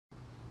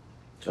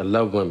I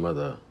love my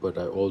mother, but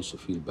I also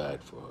feel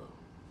bad for her.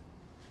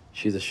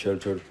 She's a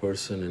sheltered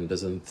person and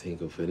doesn't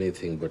think of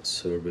anything but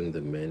serving the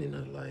men in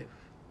her life.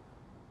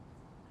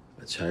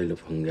 A child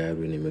of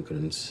Hungarian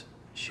immigrants,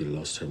 she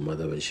lost her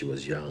mother when she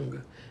was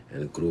young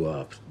and grew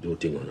up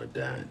doting on her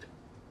dad.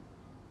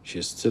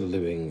 She's still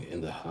living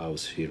in the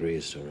house he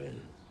raised her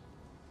in.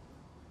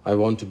 I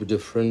want to be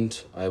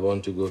different. I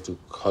want to go to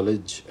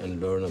college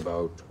and learn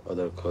about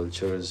other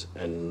cultures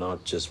and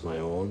not just my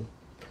own.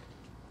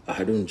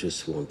 I don't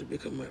just want to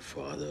become my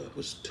father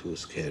who's too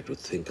scared to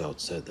think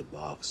outside the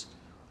box,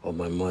 or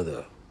my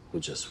mother who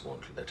just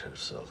won't let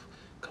herself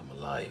come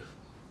alive.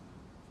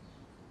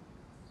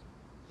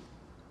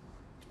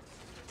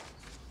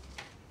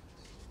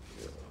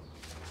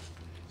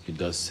 He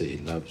does say he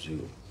loves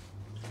you.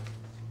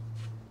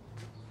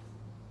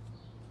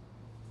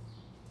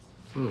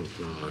 Oh,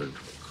 God.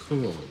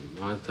 Come on,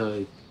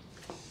 Martha.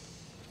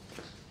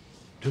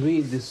 To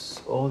me,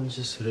 this all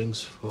just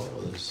rings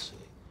false.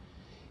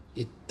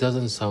 It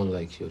doesn't sound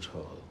like you at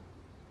all.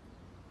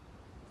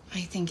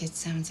 I think it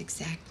sounds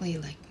exactly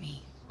like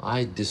me.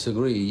 I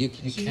disagree. You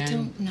You can't...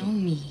 don't know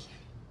me.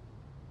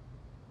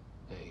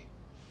 Hey.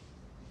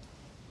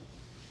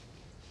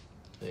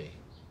 Hey.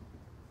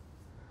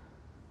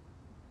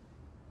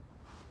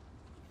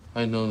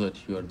 I know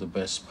that you are the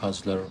best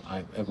puzzler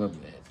I've ever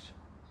met.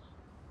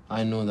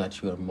 I know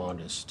that you are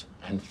modest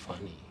and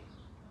funny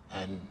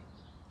and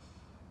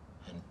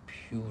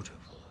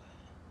beautiful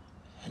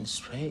and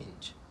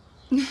strange.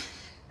 I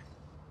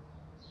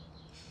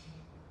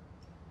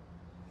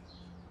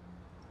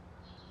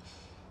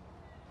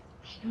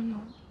don't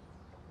know.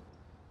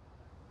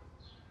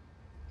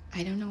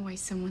 I don't know why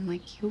someone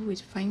like you would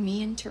find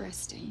me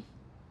interesting.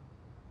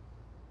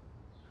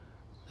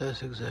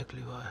 That's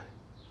exactly why.